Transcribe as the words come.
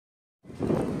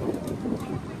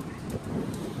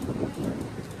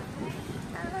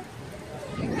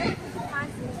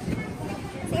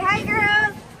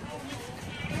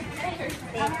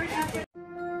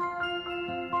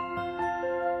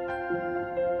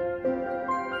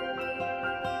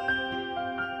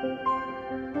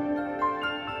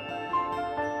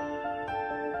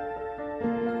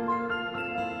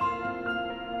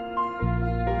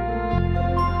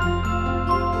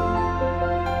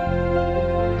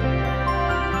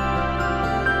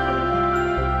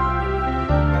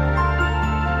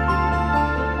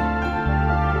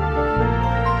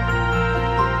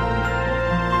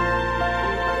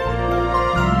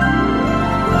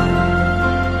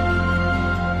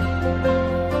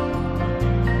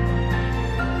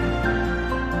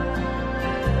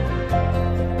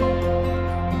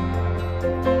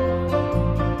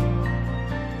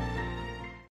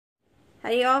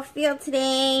you all feel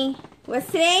today? What's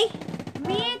today?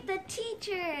 Meet the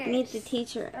teacher. Meet the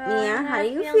teacher. Mia, how do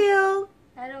you feel?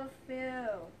 I don't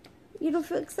feel. You don't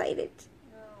feel excited?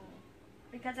 No.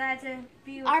 Because I had to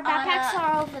view Our backpacks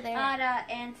are over there. Anna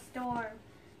and Storm.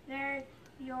 They're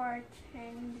your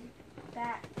turn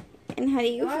back. And how do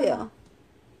you feel?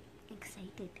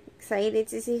 Excited. Excited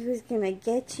to see who's gonna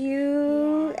get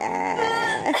you?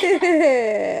 Yeah.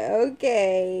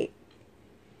 Okay.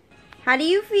 How do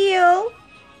you feel?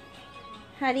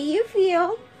 How do you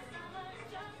feel?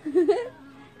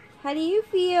 How do you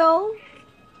feel?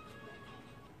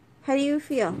 How do you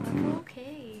feel?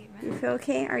 Okay. You feel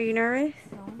okay? Are you nervous?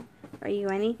 No. Are you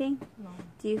anything? No.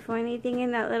 Do you feel anything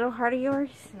in that little heart of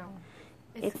yours? No.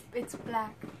 It's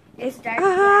black. It's dark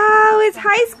oh, it's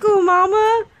high school,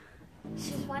 Mama.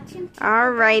 She's watching TV.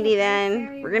 Alrighty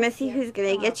then. We're gonna see who's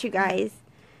gonna get you guys.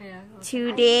 Yeah.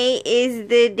 Today is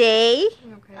the day,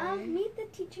 Okay. Meet the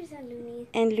teachers and Looney.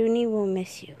 and Looney will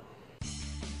miss you.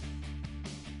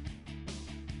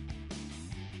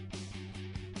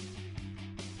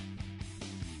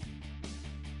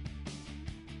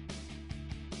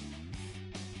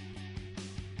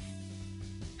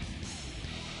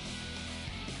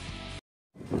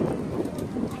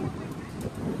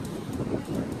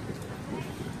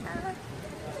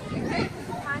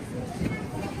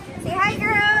 Say hi,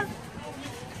 girls.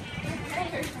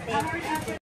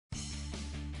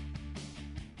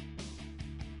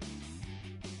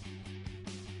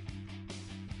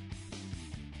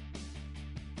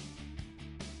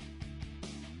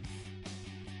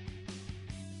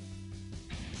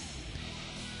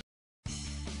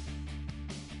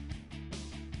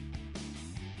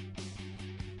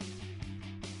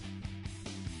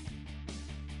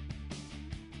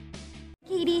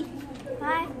 Katie,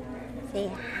 Hi.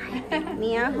 say hi.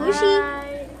 Mia, who's she?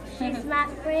 She's my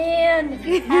friend.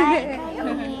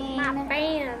 My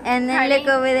friend. And then look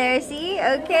over there, see?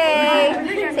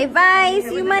 Okay. Say bye.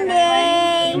 See you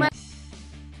Monday.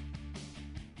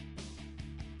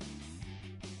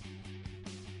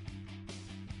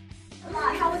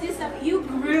 How was this stuff? You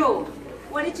grew.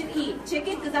 What did you eat?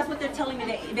 Chicken? Because that's what they're telling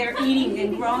me they're eating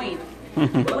and growing.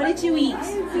 What did you eat?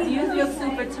 Do you feel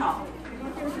super tall?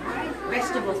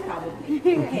 Vegetables probably.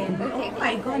 Okay. Oh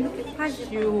my God, look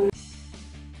at you.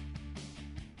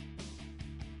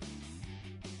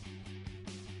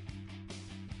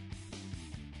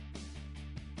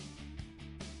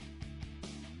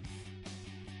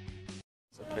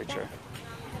 Picture.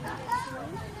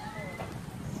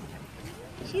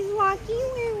 She's walking.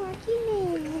 We're walking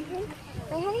in.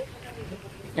 Wait, honey.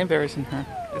 Embarrassing her.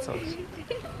 It's all.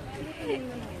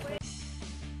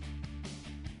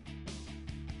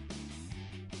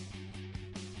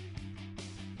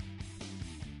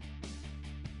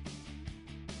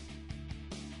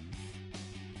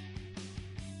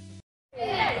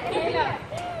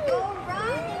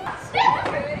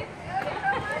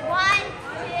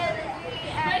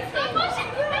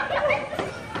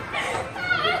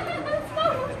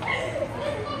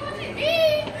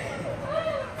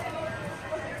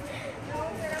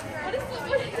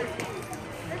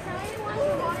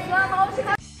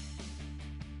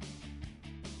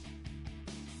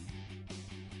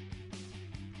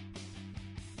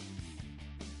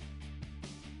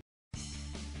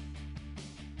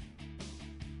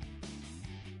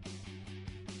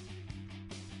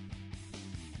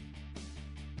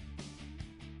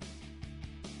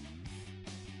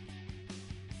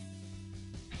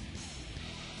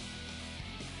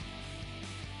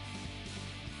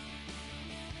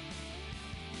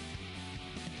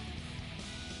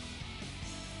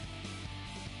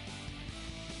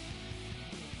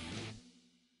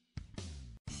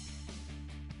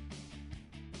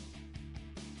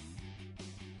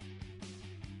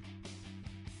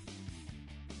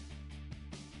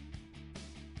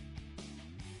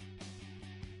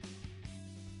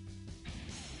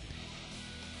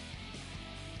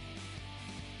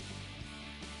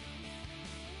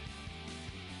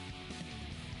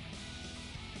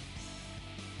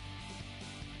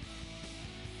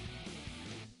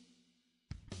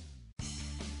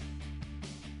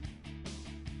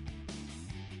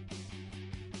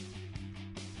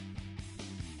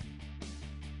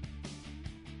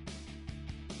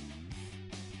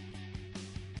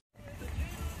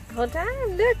 Hold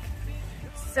on, look.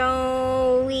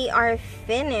 So we are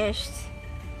finished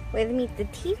with Meet the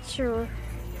Teacher.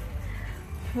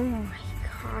 Oh my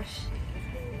gosh.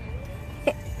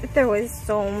 There was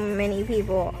so many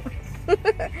people.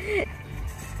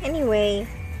 Anyway,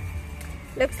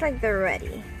 looks like they're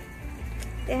ready.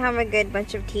 They have a good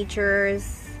bunch of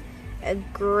teachers, a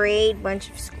great bunch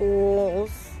of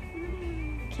schools.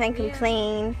 Can't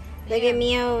complain. Look at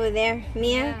Mia over there.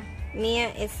 Mia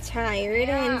is tired,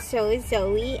 and so is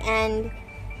Zoe. And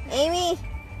Amy.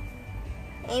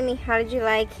 Amy, how did you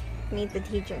like Meet the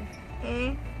Teacher?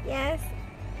 Yes?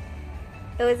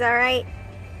 It was alright?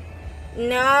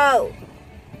 No!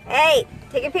 Hey,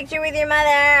 take a picture with your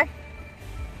mother.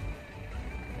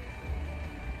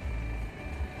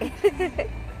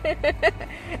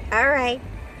 Alright.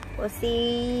 We'll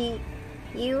see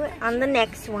you on the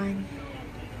next one.